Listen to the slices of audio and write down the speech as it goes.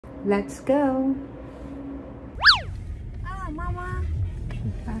Let's go! Ah, Mama!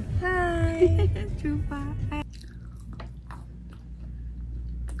 Chupa. Hi! Chupa. Hi.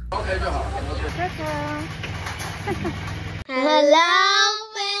 Okay, Hello,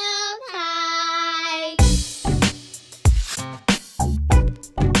 PhilTai!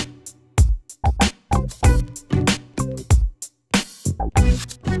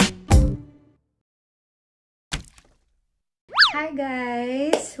 Hi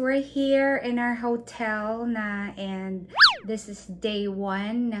guys! We're here in our hotel na and this is day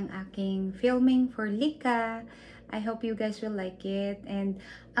 1 ng aking filming for Lica. I hope you guys will like it. And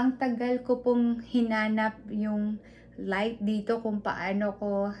ang tagal ko pong hinanap yung light dito kung paano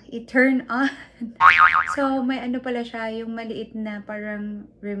ko i-turn on. So may ano pala siya, yung maliit na parang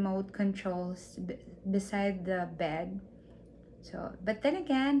remote controls beside the bed. So, but then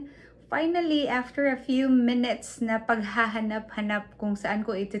again, finally, after a few minutes na paghahanap-hanap kung saan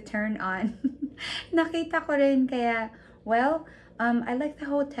ko ito turn on, nakita ko rin. Kaya, well, I like the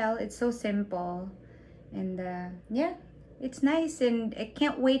hotel. It's so simple. And, yeah, it's nice. And I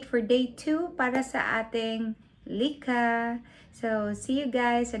can't wait for day 2 para sa ating Lica. So, see you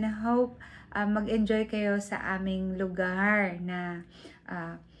guys. And I hope mag-enjoy kayo sa aming lugar na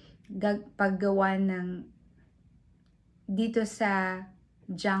paggawa ng dito sa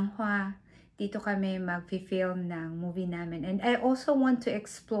Zhanghua. Dito kami mag-film ng movie namin. And I also want to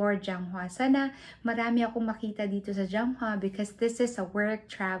explore Zhanghua. Sana marami akong makita dito sa Zhanghua because this is a work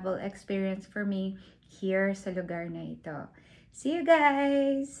travel experience for me here sa lugar na ito. See you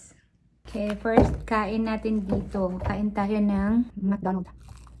guys! Okay, first kain natin dito. Kain tayo ng McDonald's.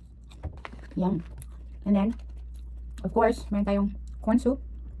 Yum. And then, of course, meron tayong corn soup.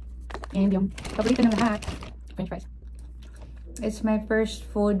 And yung paborito ng lahat, french fries. It's my first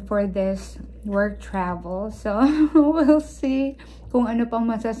food for this work travel. So, we'll see kung ano pang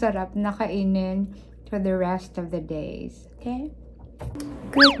masasarap na kainin for the rest of the days. Okay?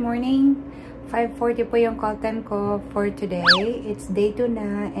 Good morning! 5:40 po yung call time ko for today. It's day 2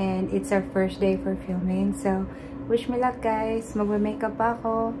 na and it's our first day for filming. So, wish me luck guys. Magme-makeup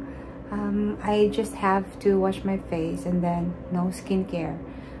ako. I just have to wash my face and then no skincare.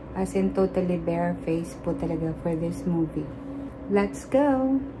 As in totally bare face po talaga for this movie. Let's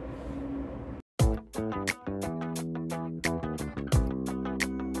go!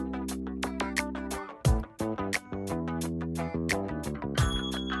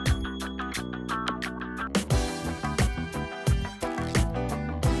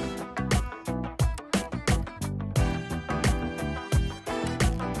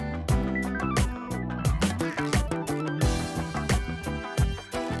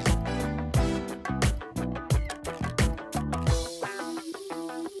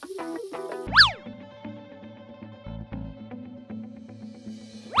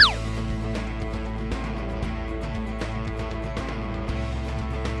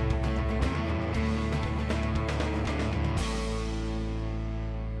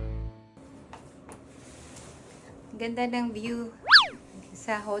 Ganda ng view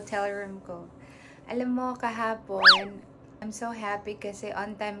sa hotel room ko. Alam mo, kahapon, I'm so happy kasi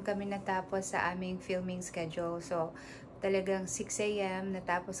on time kami natapos sa aming filming schedule. So, talagang 6 AM,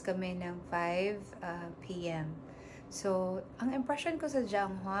 natapos kami ng 5 PM. So, ang impression ko sa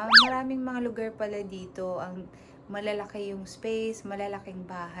Zhanghua, maraming mga lugar pala dito. Ang malalaki yung space, malalaking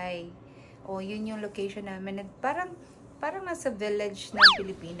bahay. O, yun yung location namin. Parang nasa village ng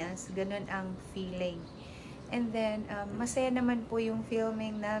Pilipinas. Ganun ang feeling. And then, masaya naman po yung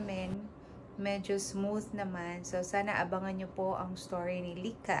filming namin. Medyo smooth naman. So, sana abangan nyo po ang story ni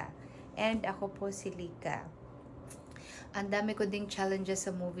Lica. And ako po si Lica. Ang dami ko ding challenges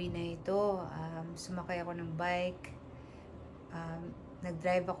sa movie na ito. Sumakay ako ng bike.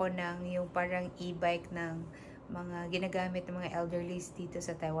 Nag-drive ako ng yung parang e-bike ng mga ginagamit ng mga elderlies dito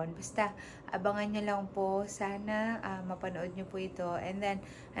sa Taiwan. Basta, abangan nyo lang po. Sana mapanood nyo po ito. And then,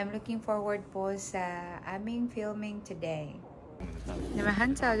 I'm looking forward po sa aming filming today. 你们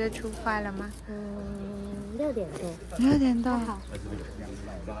很早就出发了吗？6点多。6点多。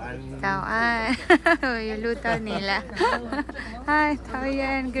早安。早安。我又录到你了。Hi， 桃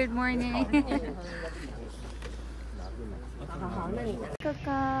园 ，Good morning。好，那你拿。哥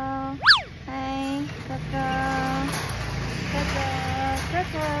哥，嗨，哥哥，哥哥，哥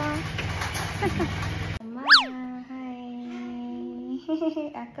哥。妈，嗨，嘿嘿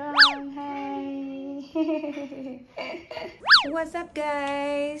嘿，阿公，嗨。What's up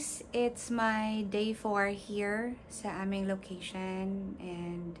guys? It's my day 4 here sa aming location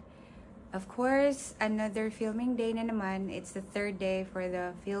and of course another filming day na naman. It's the 3rd day for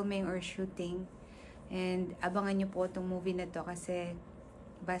the filming or shooting and abangan nyo po itong movie na to kasi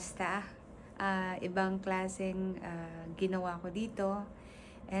basta ibang klaseng ginawa ko dito.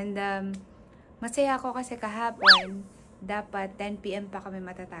 And masaya ako kasi kahapon dapat 10 PM pa kami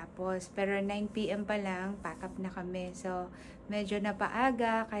matatapos, pero 9 PM pa lang pack up na kami. So medyo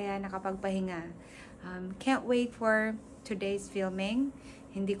napaaga kaya nakapagpahinga. Can't wait for today's filming.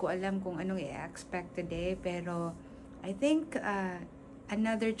 Hindi ko alam kung anong i-expect today, pero I think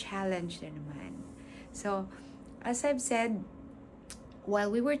another challenge na naman. So as I've said,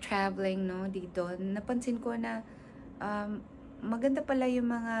 while we were traveling dito, napansin ko na maganda pala yung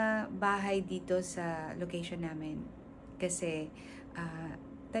mga bahay dito sa location namin. Kasi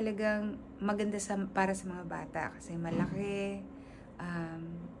talagang maganda para sa mga bata. Kasi malaki,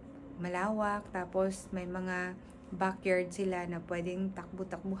 malawak, tapos may mga backyard sila na pwedeng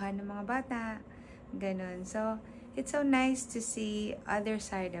takbo-takbuhan ng mga bata. Ganon. So, it's so nice to see other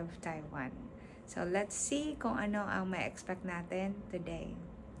side of Taiwan. So, let's see kung ano ang ma-expect natin today.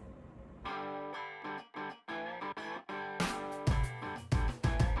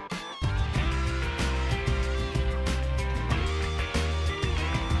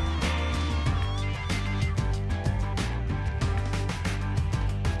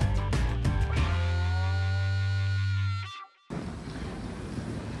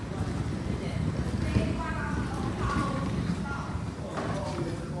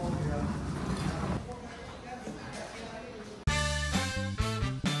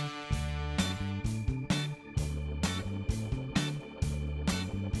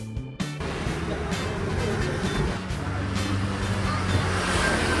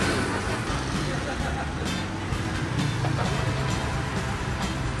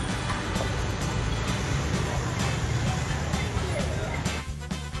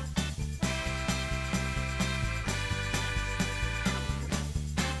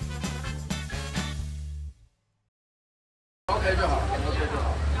 OK 就好 ，OK 就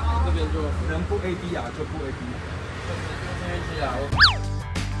好。这边就能不 AD 啊，就不 AD。这边是啊。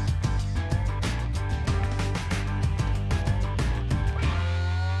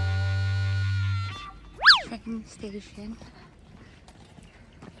Second station.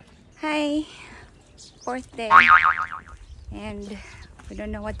 Hi, fourth day, and we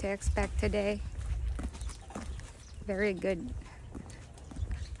don't know what to expect today. Very good.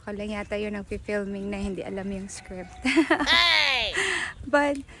 Ako lang yata yun ang filming na hindi alam yung script.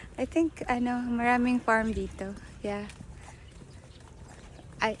 But I think maraming farm dito. Yeah.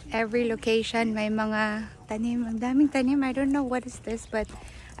 Every location may mga tanim, ang daming tanim. I don't know what is this, but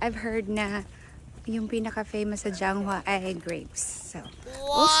I've heard na yung pinaka-famous sa Zhanghua ay grapes. So,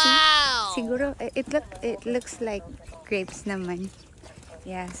 we'll see. Siguro it looks like grapes naman.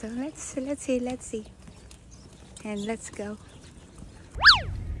 Yeah, so let's see. And let's go.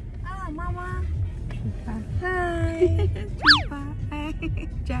 Mama. Hi. Chupa. Hi.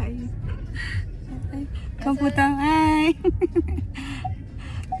 Jai. Kamputang. Hi.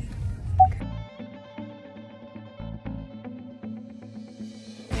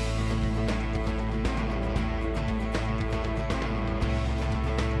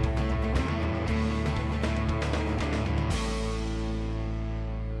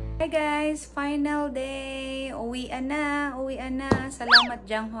 Hi guys! Final day! Uwian na! Salamat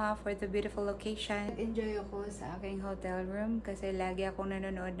Zhanghua for the beautiful location. Enjoy ako sa aking hotel room kasi lagi akong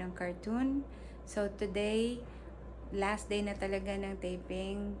nanonood ng cartoon. So today, last day na talaga ng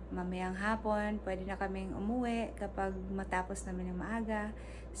taping. Mamayang hapon, pwede na kaming umuwi kapag matapos namin ng maaga.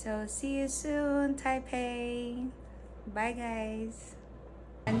 So see you soon, Taipei! Bye guys!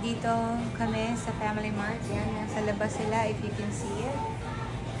 Nandito kami sa Family Mart. Yan, nasa labas sila if you can see it.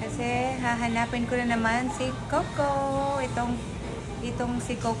 Kasi hahanapin ko na naman si Coco. Itong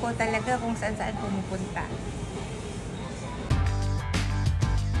si Coco talaga kung saan pumupunta.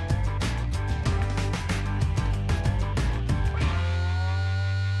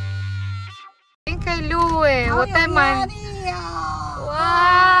 Yung kay Lu eh. What time man?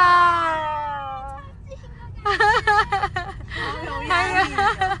 Wow!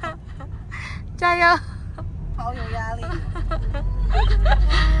 Jayo! 好有压力。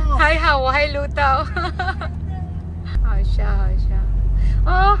还好我还录到，好笑。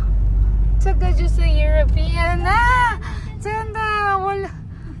哦，这个就是 European 啊，真的，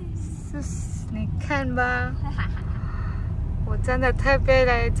你看吧，我真的特别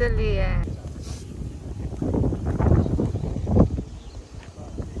来这里耶。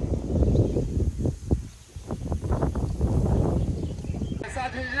下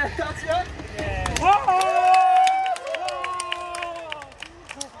去下去。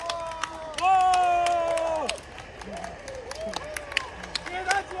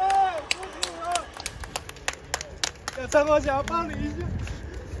张哥想要帮你一下。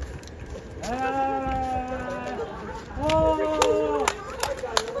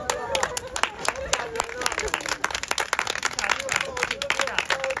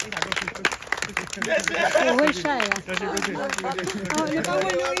我会晒了。你帮我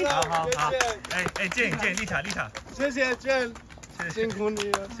留一好。哎，建丽塔，谢谢建，辛苦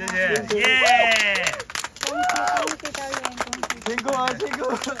你了，谢谢，耶！恭喜导演，恭喜！辛苦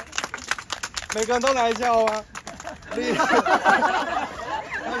了，每个人都来一下好吗？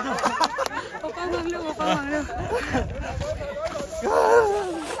我帮忙录。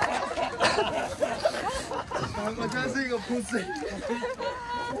我真是一个 pussy。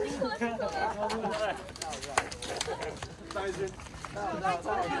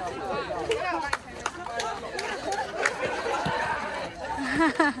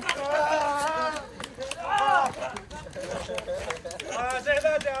谢谢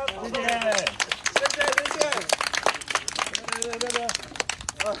大家，谢谢。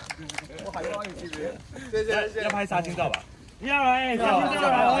我海报你谢谢。要拍杀青照吧？要让我自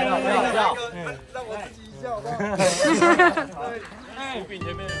己一下好不好？哎，比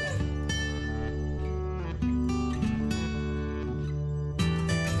前面。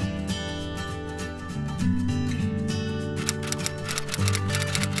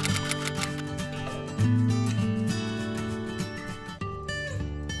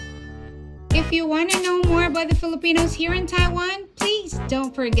If you want to know more about the Filipinos here in Taiwan, please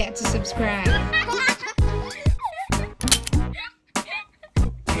don't forget to subscribe.